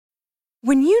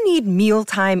When you need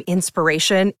mealtime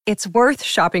inspiration, it's worth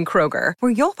shopping Kroger,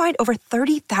 where you'll find over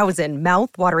 30,000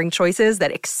 mouth-watering choices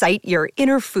that excite your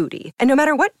inner foodie. And no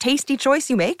matter what tasty choice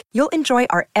you make, you'll enjoy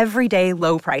our everyday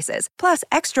low prices, plus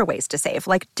extra ways to save,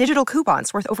 like digital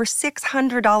coupons worth over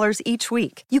 $600 each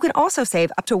week. You can also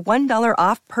save up to $1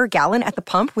 off per gallon at the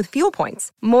pump with fuel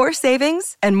points. More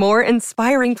savings and more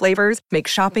inspiring flavors make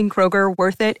shopping Kroger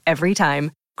worth it every time.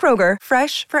 Kroger,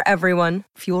 fresh for everyone.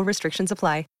 Fuel restrictions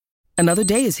apply. Another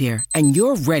day is here, and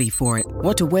you're ready for it.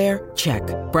 What to wear? Check.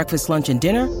 Breakfast, lunch, and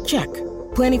dinner? Check.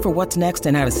 Planning for what's next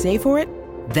and how to save for it?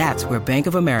 That's where Bank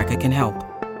of America can help.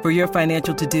 For your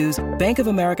financial to-dos, Bank of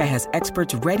America has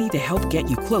experts ready to help get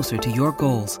you closer to your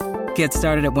goals. Get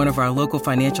started at one of our local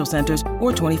financial centers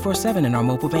or 24/7 in our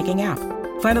mobile banking app.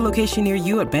 Find a location near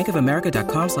you at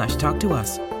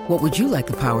bankofamerica.com/talktous. What would you like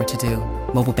the power to do?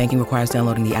 Mobile banking requires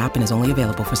downloading the app and is only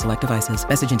available for select devices.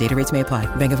 Message and data rates may apply.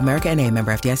 Bank of America N.A.,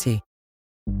 member FDIC.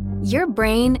 Your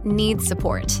brain needs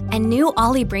support, and new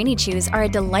Ollie Brainy Chews are a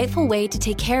delightful way to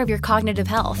take care of your cognitive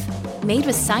health. Made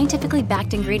with scientifically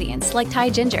backed ingredients like Thai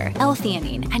ginger,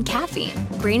 L-theanine, and caffeine,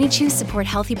 Brainy Chews support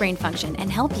healthy brain function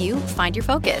and help you find your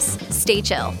focus, stay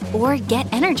chill, or get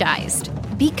energized.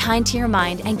 Be kind to your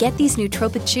mind and get these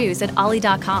nootropic chews at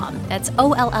ollie.com. That's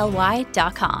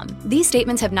OLLY.com. These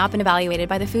statements have not been evaluated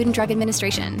by the Food and Drug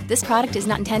Administration. This product is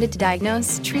not intended to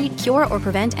diagnose, treat, cure, or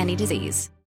prevent any disease.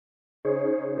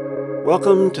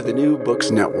 Welcome to the New Books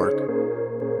Network.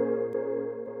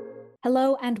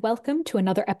 Hello and welcome to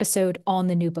another episode on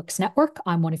the New Books Network.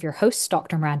 I'm one of your hosts,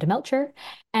 Dr. Miranda Melcher,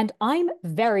 and I'm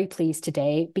very pleased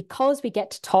today because we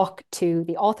get to talk to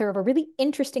the author of a really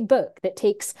interesting book that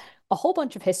takes a whole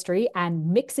bunch of history and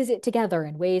mixes it together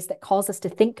in ways that cause us to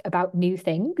think about new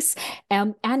things,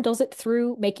 and does it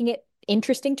through making it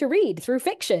interesting to read through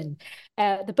fiction.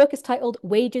 The book is titled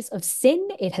Wages of Sin.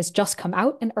 It has just come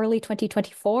out in early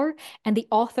 2024, and the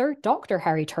author, Dr.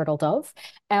 Harry Turtledove,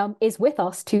 is with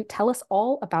us to tell us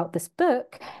all about this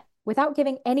book without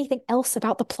giving anything else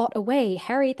about the plot away.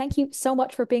 Harry, thank you so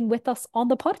much for being with us on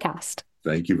the podcast.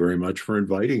 Thank you very much for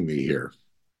inviting me here.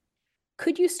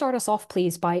 Could you start us off,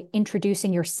 please, by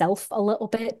introducing yourself a little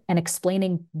bit and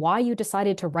explaining why you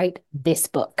decided to write this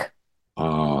book?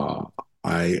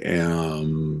 I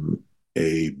am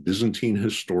a Byzantine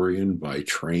historian by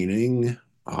training.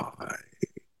 I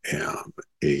am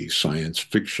a science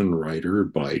fiction writer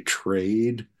by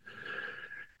trade.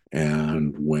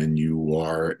 And when you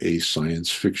are a science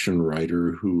fiction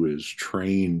writer who is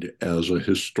trained as a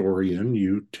historian,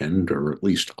 you tend, or at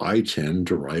least I tend,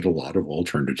 to write a lot of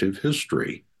alternative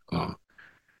history.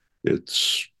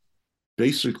 It's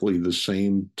basically the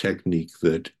same technique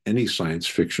that any science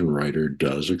fiction writer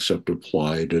does, except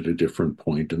applied at a different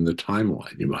point in the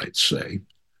timeline, you might say.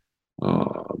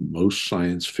 Most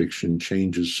science fiction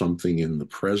changes something in the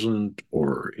present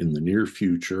or in the near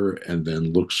future and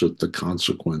then looks at the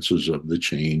consequences of the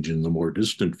change in the more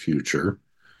distant future.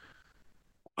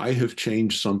 I have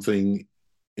changed something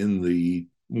in the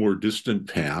more distant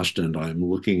past, and I'm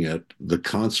looking at the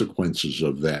consequences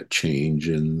of that change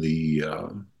in the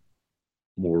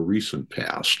more recent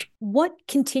past. What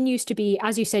continues to be,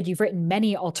 as you said, you've written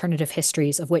many alternative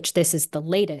histories, of which this is the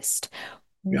latest.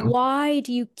 Yeah. Why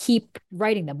do you keep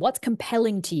writing them? What's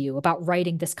compelling to you about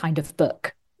writing this kind of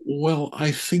book? Well,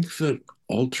 I think that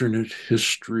alternate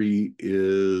history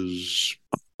is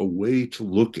a way to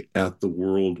look at the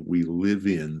world we live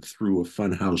in through a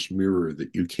funhouse mirror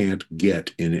that you can't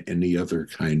get in any other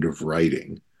kind of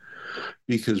writing.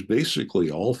 Because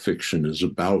basically all fiction is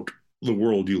about the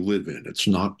world you live in. It's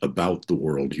not about the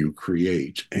world you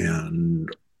create. And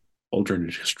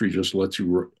alternate history just lets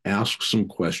you ask some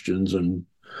questions and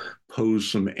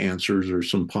pose some answers or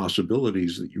some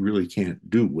possibilities that you really can't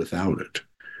do without it.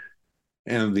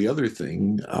 And the other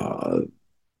thing,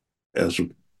 as a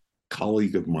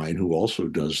colleague of mine who also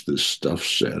does this stuff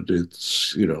said,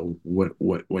 it's, you know,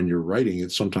 when you're writing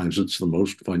it, sometimes it's the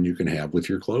most fun you can have with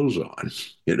your clothes on,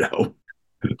 you know?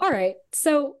 All right.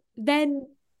 So then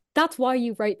that's why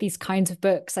you write these kinds of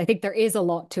books. I think there is a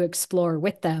lot to explore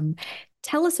with them.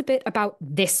 Tell us a bit about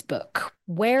this book.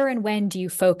 Where and when do you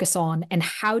focus on, and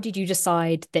how did you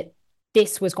decide that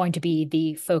this was going to be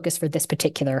the focus for this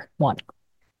particular one?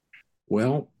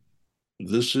 Well,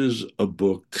 this is a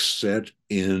book set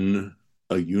in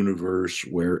a universe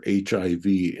where HIV,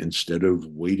 instead of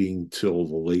waiting till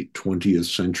the late 20th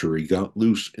century, got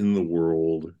loose in the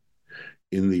world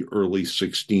in the early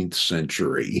 16th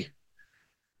century.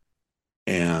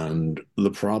 And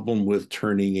the problem with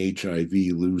turning HIV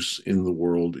loose in the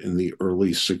world in the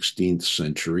early 16th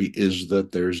century is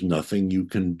that there's nothing you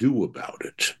can do about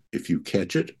it. If you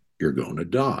catch it, you're going to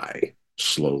die.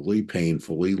 slowly,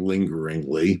 painfully,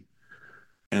 lingeringly.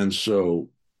 And so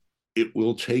it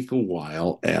will take a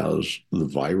while as the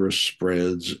virus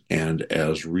spreads and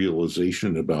as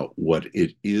realization about what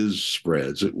it is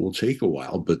spreads. It will take a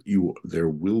while, but there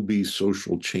will be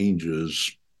social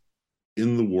changes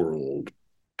in the world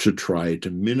to try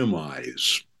to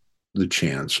minimize the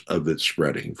chance of it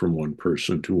spreading from one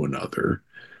person to another.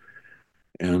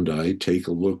 And I take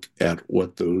a look at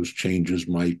what those changes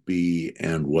might be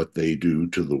and what they do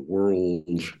to the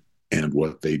world and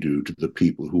what they do to the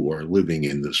people who are living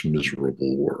in this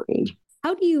miserable world.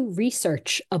 How do you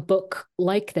research a book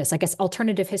like this? I guess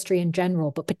alternative history in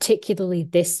general, but particularly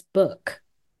this book.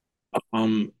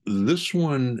 This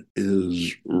one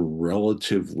is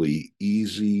relatively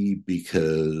easy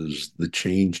because the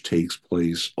change takes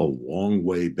place a long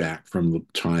way back from the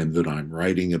time that I'm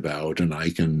writing about, and I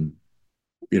can,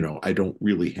 I don't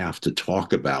really have to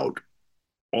talk about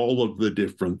all of the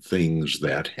different things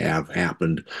that have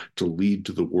happened to lead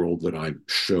to the world that I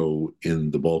show in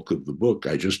the bulk of the book.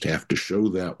 I just have to show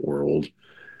that world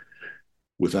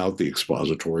without the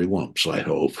expository lumps, I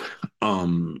hope.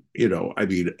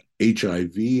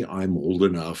 HIV, I'm old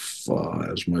enough,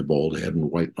 as my bald head and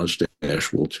white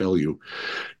mustache will tell you,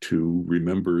 to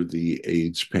remember the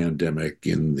AIDS pandemic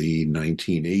in the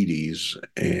 1980s.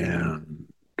 And,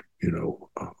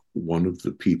 one of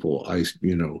the people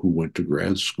who went to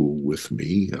grad school with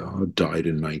me died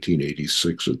in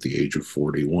 1986 at the age of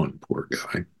 41, poor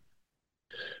guy,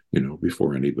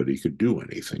 before anybody could do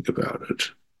anything about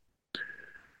it.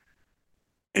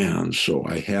 And so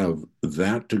I have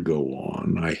that to go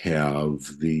on. I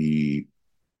have the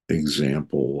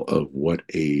example of what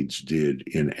AIDS did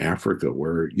in Africa,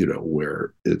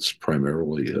 where it's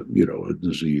primarily a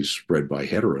disease spread by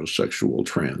heterosexual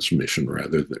transmission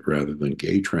rather than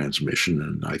gay transmission,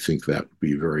 and I think that would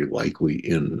be very likely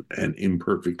in an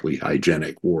imperfectly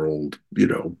hygienic world,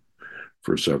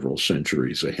 for several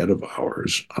centuries ahead of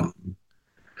ours.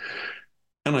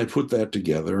 And I put that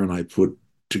together, and I put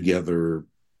together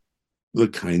the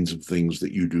kinds of things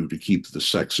that you do to keep the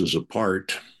sexes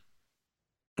apart.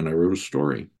 And I wrote a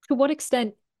story. To what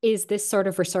extent is this sort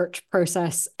of research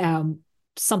process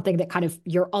something that kind of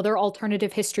your other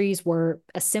alternative histories were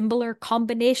a similar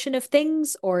combination of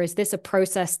things? Or is this a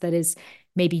process that is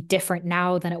maybe different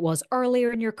now than it was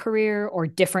earlier in your career, or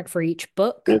different for each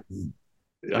book? Well,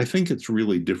 I think it's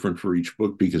really different for each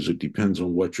book because it depends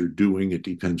on what you're doing. It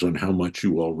depends on how much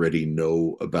you already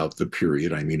know about the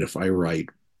period. I mean, if I write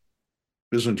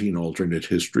Byzantine alternate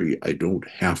history, I don't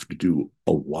have to do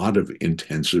a lot of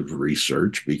intensive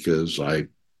research because I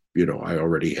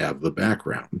already have the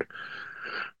background.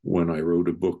 When I wrote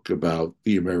a book about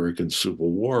the American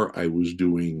Civil War, I was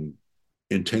doing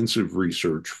intensive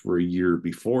research for a year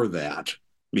before that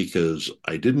because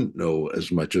I didn't know as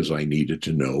much as I needed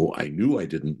to know. I knew I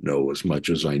didn't know as much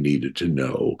as I needed to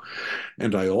know.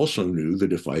 And I also knew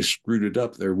that if I screwed it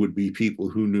up, there would be people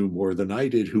who knew more than I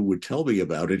did who would tell me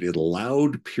about it in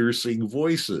loud, piercing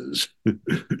voices.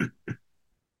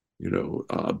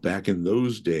 Back in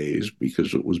those days,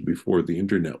 because it was before the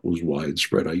internet was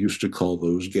widespread, I used to call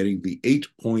those getting the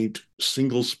 8-point,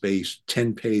 single-spaced,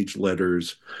 10-page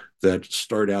letters that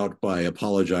start out by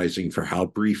apologizing for how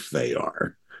brief they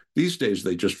are. These days,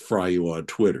 they just fry you on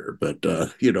Twitter, but,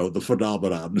 the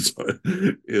phenomenon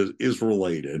is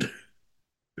related.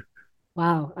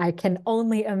 Wow, I can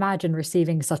only imagine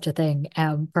receiving such a thing.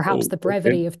 Perhaps the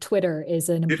brevity of Twitter is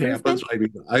an improvement. It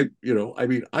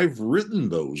happens. I've written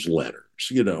those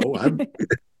letters. I'm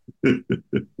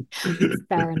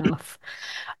Fair enough.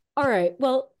 All right.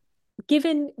 Well,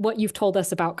 given what you've told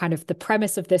us about kind of the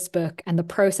premise of this book and the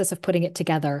process of putting it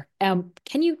together,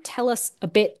 can you tell us a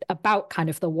bit about kind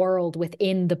of the world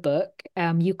within the book?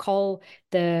 You call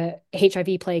the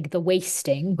HIV plague the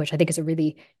wasting, which I think is a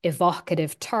really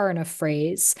evocative turn of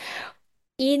phrase.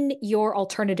 In your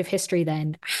alternative history,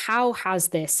 then, how has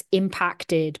this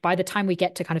impacted, by the time we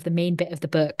get to kind of the main bit of the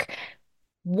book,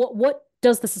 what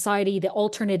does the society, the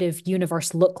alternative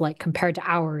universe, look like compared to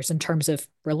ours in terms of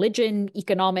religion,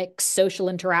 economics, social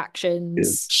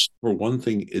interactions? For one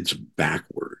thing, it's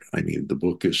backward. I mean, the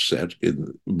book is set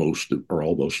in almost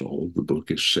all of the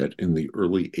book is set in the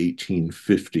early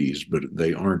 1850s, but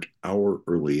they aren't our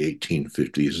early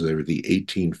 1850s. They're the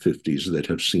 1850s that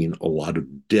have seen a lot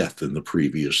of death in the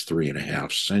previous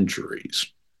 3.5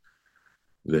 centuries.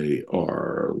 They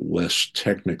are less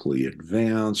technically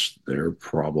advanced. They're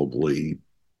probably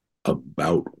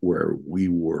about where we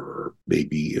were,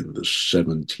 maybe in the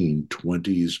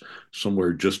 1720s,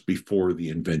 somewhere just before the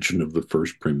invention of the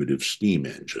first primitive steam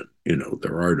engine.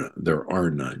 There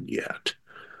are none yet.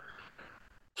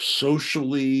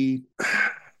 Socially,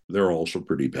 they're also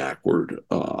pretty backward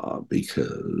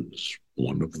because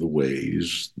one of the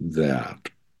ways that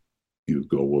you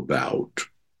go about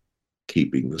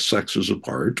keeping the sexes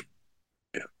apart,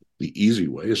 the easy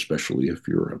way, especially if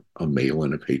you're a male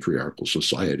in a patriarchal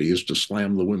society, is to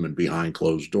slam the women behind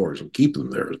closed doors and keep them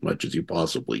there as much as you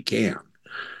possibly can,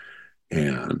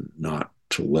 and not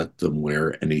to let them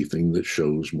wear anything that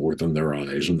shows more than their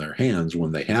eyes and their hands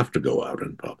when they have to go out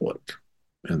in public.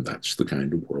 And that's the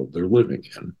kind of world they're living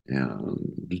in.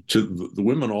 And the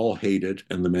women all hate it,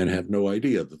 and the men have no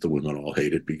idea that the women all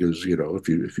hate it because,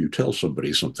 if you tell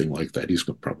somebody something like that, he's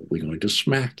probably going to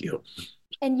smack you.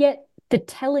 And yet, the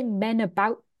telling men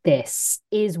about this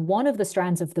is one of the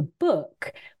strands of the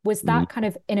book. Was that kind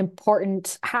of an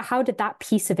important? How did that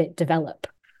piece of it develop?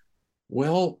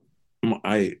 Well,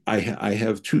 I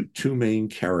have two main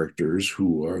characters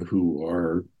who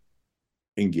are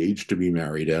engaged to be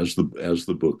married as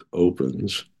the book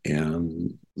opens,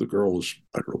 and the girl is,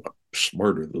 I don't know,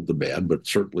 smarter than the man, but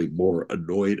certainly more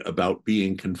annoyed about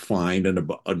being confined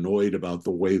and annoyed about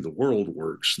the way the world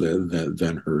works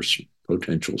than her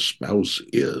potential spouse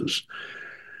is,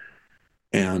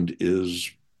 and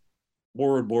is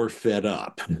more and more fed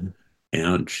up.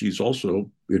 And she's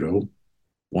also,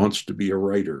 wants to be a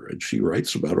writer, and she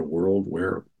writes about a world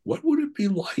where what would it be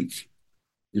like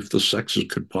if the sexes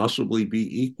could possibly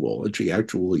be equal, and she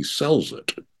actually sells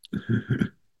it.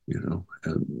 And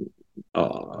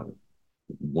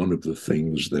one of the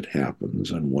things that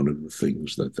happens, and one of the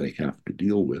things that they have to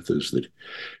deal with, is that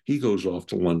he goes off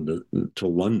to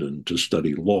London to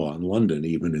study law, and London,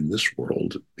 even in this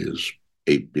world, is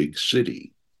a big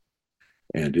city,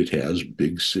 and it has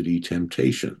big city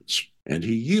temptations, and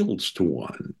he yields to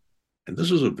one. And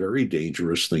this is a very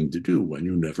dangerous thing to do when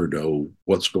you never know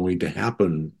what's going to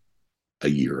happen a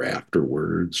year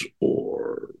afterwards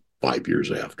or 5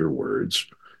 years afterwards.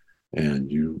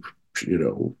 And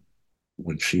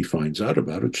when she finds out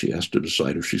about it, she has to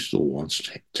decide if she still wants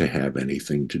to have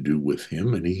anything to do with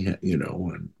him, and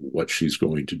and what she's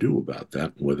going to do about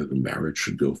that, and whether the marriage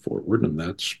should go forward. And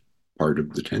that's part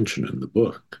of the tension in the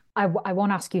book. I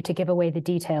won't ask you to give away the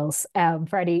details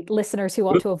for any listeners who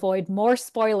want to avoid more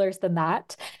spoilers than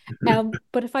that.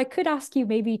 But if I could ask you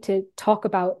maybe to talk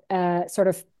about sort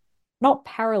of not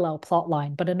parallel plot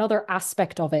line, but another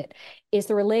aspect of it is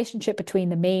the relationship between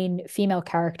the main female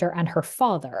character and her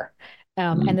father.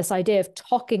 And this idea of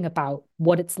talking about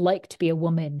what it's like to be a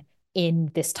woman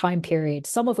in this time period,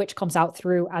 some of which comes out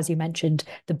through, as you mentioned,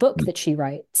 the book that she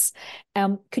writes.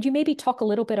 Could you maybe talk a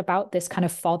little bit about this kind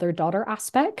of father-daughter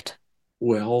aspect?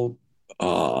 Well,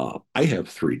 I have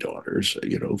 3 daughters,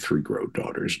 3 grown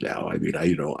daughters now. I mean, I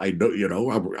know,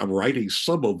 I'm writing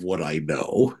some of what I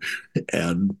know,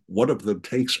 and one of them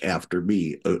takes after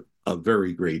me a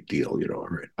very great deal.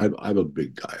 I'm a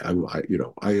big guy. I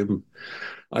am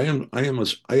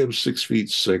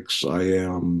 6'6". I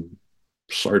am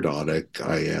sardonic.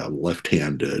 I am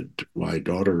left-handed. My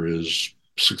daughter is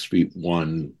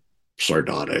 6'1",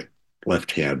 sardonic,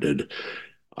 left-handed.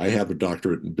 I have a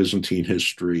doctorate in Byzantine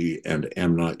history and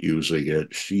am not using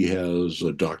it. She has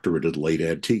a doctorate in late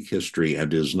antique history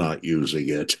and is not using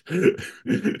it.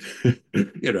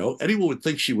 Anyone would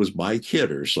think she was my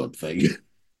kid or something.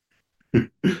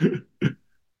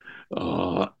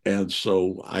 And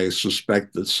so I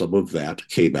suspect that some of that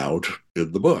came out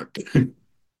in the book.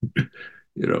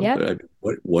 Yeah.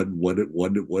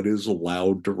 What is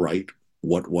allowed to write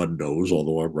what one knows,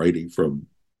 although I'm writing from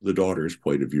the daughter's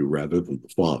point of view rather than the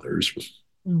father's.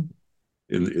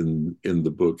 In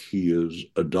the book, he is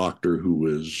a doctor who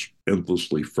is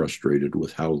endlessly frustrated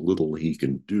with how little he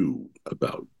can do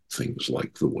about things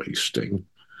like the wasting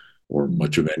or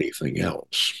much of anything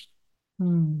else.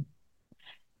 In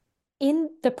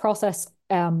the process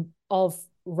of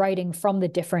writing from the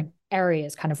different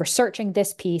areas, kind of researching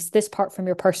this piece, this part from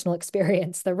your personal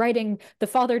experience, the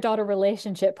father-daughter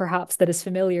relationship perhaps that is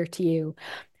familiar to you,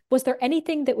 was there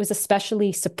anything that was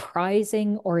especially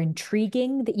surprising or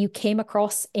intriguing that you came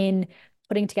across in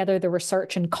putting together the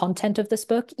research and content of this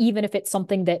book, even if it's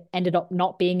something that ended up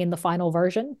not being in the final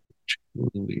version?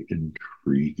 Really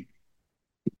intriguing.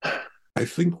 I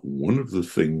think one of the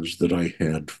things that I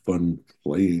had fun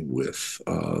playing with,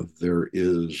 there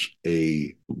is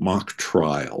a mock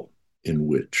trial in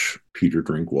which Peter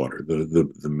Drinkwater,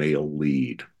 the male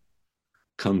lead,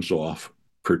 comes off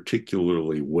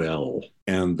particularly well.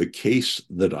 And the case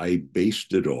that I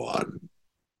based it on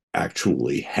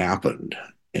actually happened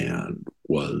and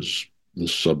was the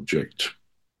subject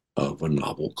of a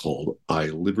novel called I,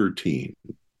 Libertine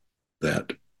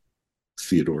that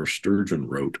Theodore Sturgeon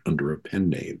wrote under a pen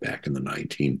name back in the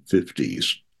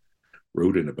 1950s,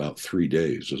 wrote in about 3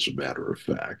 days, as a matter of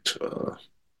fact,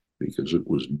 because it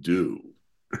was due.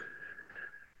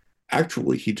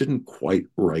 Actually, he didn't quite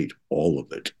write all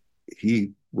of it.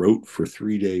 He wrote for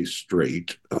 3 days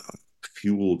straight,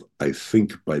 fueled, I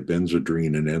think, by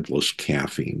Benzedrine and endless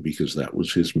caffeine, because that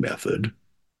was his method.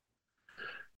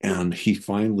 And he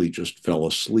finally just fell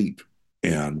asleep.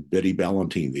 And Betty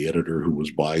Ballantine, the editor who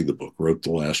was buying the book, wrote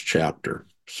the last chapter.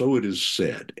 So it is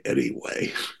said,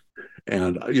 anyway.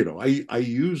 And I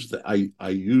used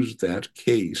that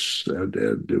case, and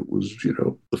it was,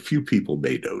 a few people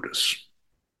may notice.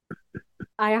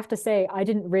 I have to say, I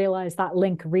didn't realize that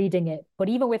link reading it, but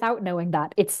even without knowing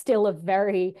that, it's still a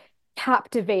very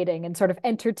captivating and sort of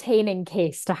entertaining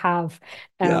case to have.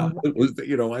 Yeah, it was,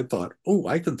 I thought, oh,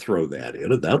 I can throw that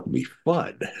in, and that would be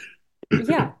fun.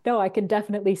 Yeah, no, I can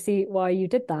definitely see why you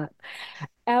did that.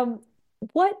 Um,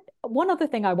 what one other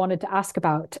thing I wanted to ask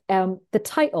about, the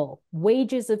title,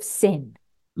 Wages of Sin.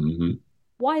 Mm-hmm.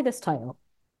 Why this title?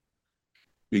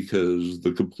 Because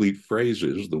the complete phrase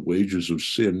is the wages of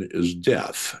sin is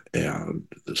death. And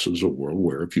this is a world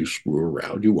where if you screw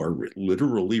around, you are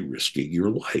literally risking your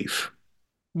life.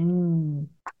 Mm.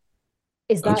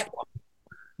 Is That's that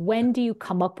when do you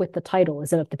come up with the title?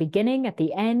 Is it at the beginning, at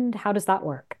the end? How does that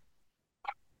work?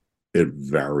 It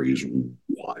varies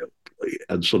wildly.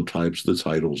 And sometimes the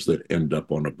titles that end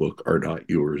up on a book are not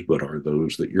yours, but are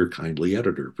those that your kindly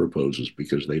editor proposes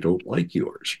because they don't like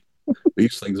yours.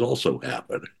 These things also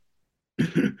happen.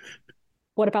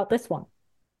 What about this one?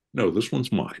 No, this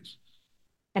one's mine.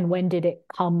 And when did it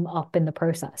come up in the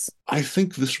process? I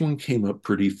think this one came up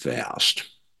pretty fast.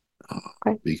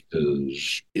 Okay.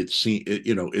 Because it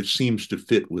seems to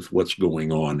fit with what's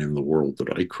going on in the world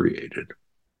that I created.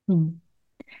 Hmm.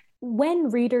 When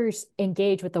readers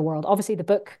engage with the world, obviously the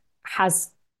book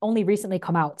has only recently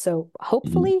come out, so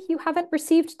hopefully you haven't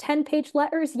received 10-page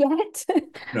letters yet.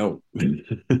 No.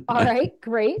 All right,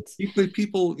 great.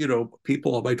 People,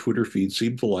 people on my Twitter feed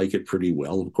seem to like it pretty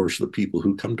well. Of course, the people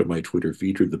who come to my Twitter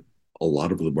feed a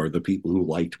lot of them are the people who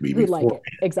liked me Who like before.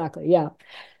 it. Exactly, yeah.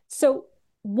 So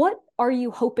what are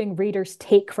you hoping readers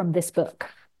take from this book?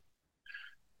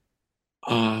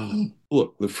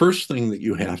 Look, the first thing that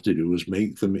you have to do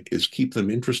is keep them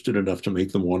interested enough to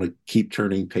make them want to keep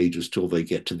turning pages till they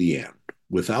get to the end.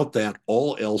 Without that,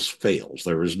 all else fails.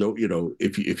 There is no,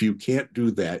 if you can't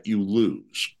do that, you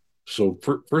lose. So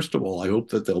first of all, I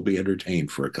hope that they'll be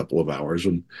entertained for a couple of hours,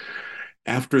 and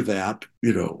after that,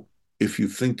 if you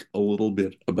think a little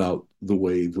bit about the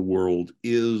way the world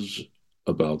is,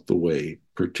 about the way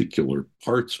particular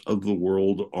parts of the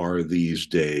world are these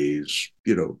days,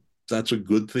 that's a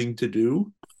good thing to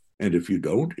do. And if you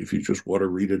don't, if you just want to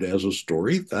read it as a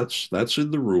story, that's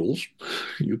in the rules.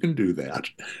 You can do that.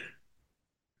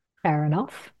 Fair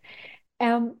enough.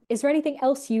 Is there anything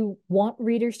else you want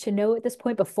readers to know at this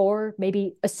point before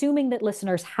maybe assuming that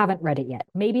listeners haven't read it yet?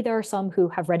 Maybe there are some who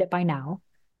have read it by now,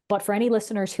 but for any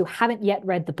listeners who haven't yet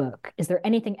read the book, is there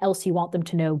anything else you want them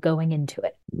to know going into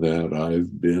it? That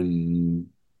I've been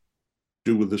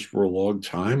doing this for a long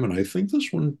time, and I think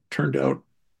this one turned out.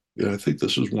 I think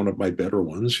this is one of my better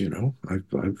ones.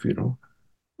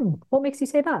 What makes you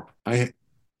say that?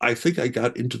 I think I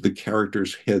got into the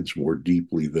characters' heads more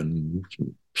deeply than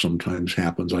sometimes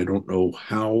happens. I don't know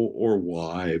how or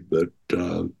why, but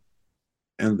and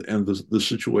the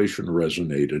situation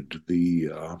resonated, the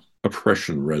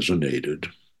oppression resonated.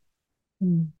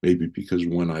 Maybe because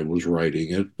when I was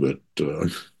writing it, but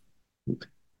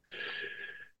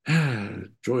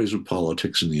joys of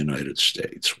politics in the United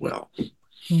States. Well,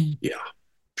 yeah,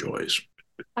 joys.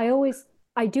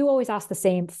 I do always ask the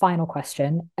same final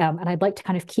question, and I'd like to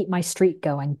kind of keep my streak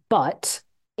going, but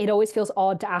it always feels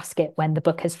odd to ask it when the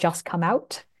book has just come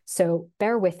out. So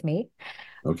bear with me.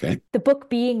 Okay. The book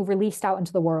being released out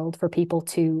into the world for people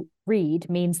to read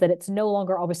means that it's no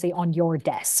longer obviously on your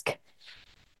desk.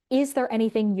 Is there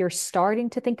anything you're starting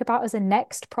to think about as a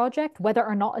next project, whether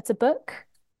or not it's a book,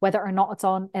 whether or not it's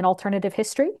on an alternative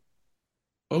history?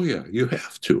 Oh yeah, you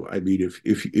have to. I mean,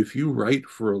 if you write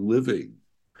for a living,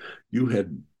 you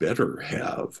had better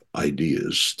have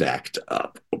ideas stacked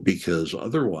up because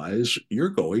otherwise you're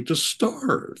going to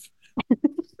starve.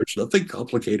 There's nothing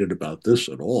complicated about this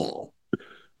at all.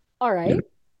 All right. What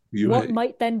You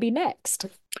might then be next?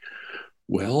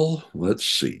 Well, let's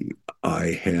see.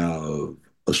 I have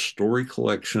a story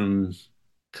collection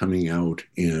coming out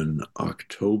in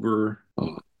October.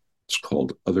 It's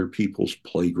called Other People's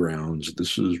Playgrounds.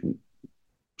 This is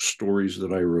stories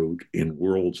that I wrote in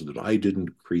worlds that I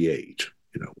didn't create,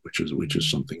 which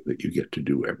is something that you get to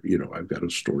do I've got a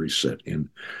story set in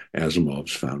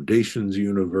Asimov's Foundations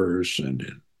universe and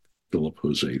in Philip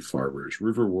Jose Farber's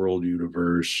Riverworld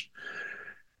universe.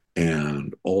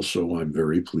 And also, I'm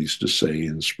very pleased to say,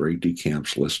 in Sprague de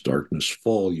Camp's Less Darkness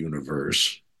Fall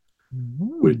universe,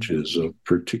 which is of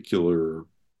particular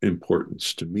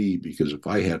importance to me because if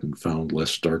I hadn't found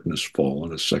Less Darkness Fall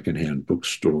in a secondhand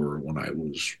bookstore when I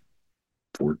was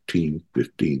 14,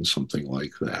 15, something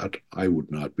like that, I would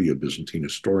not be a Byzantine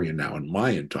historian now, and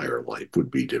my entire life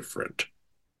would be different.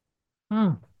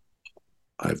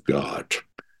 I've got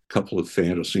a couple of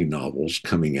fantasy novels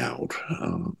coming out.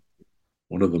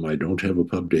 One of them I don't have a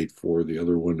pub date for. The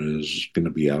other one is going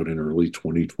to be out in early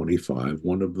 2025.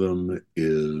 One of them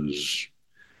is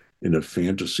in a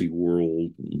fantasy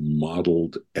world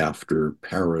modeled after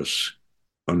Paris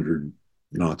under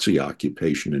Nazi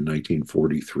occupation in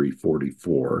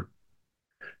 1943-44.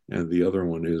 And the other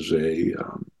one is a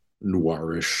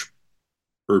noirish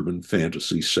urban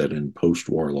fantasy set in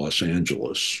post-war Los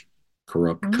Angeles.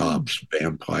 Corrupt cops,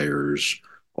 vampires,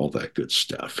 all that good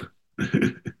stuff.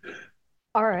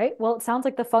 All right. Well, it sounds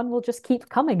like the fun will just keep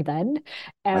coming then.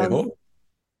 I hope.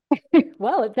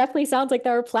 Well, it definitely sounds like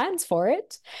there are plans for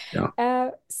it. Yeah.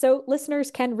 So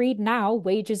listeners can read now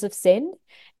Wages of Sin,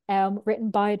 written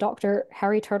by Dr.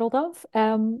 Harry Turtledove.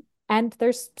 And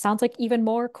sounds like even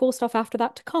more cool stuff after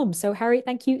that to come. So Harry,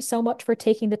 thank you so much for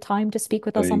taking the time to speak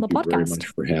with us on the Thank you podcast. very much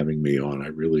for having me on. I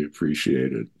really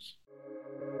appreciate it.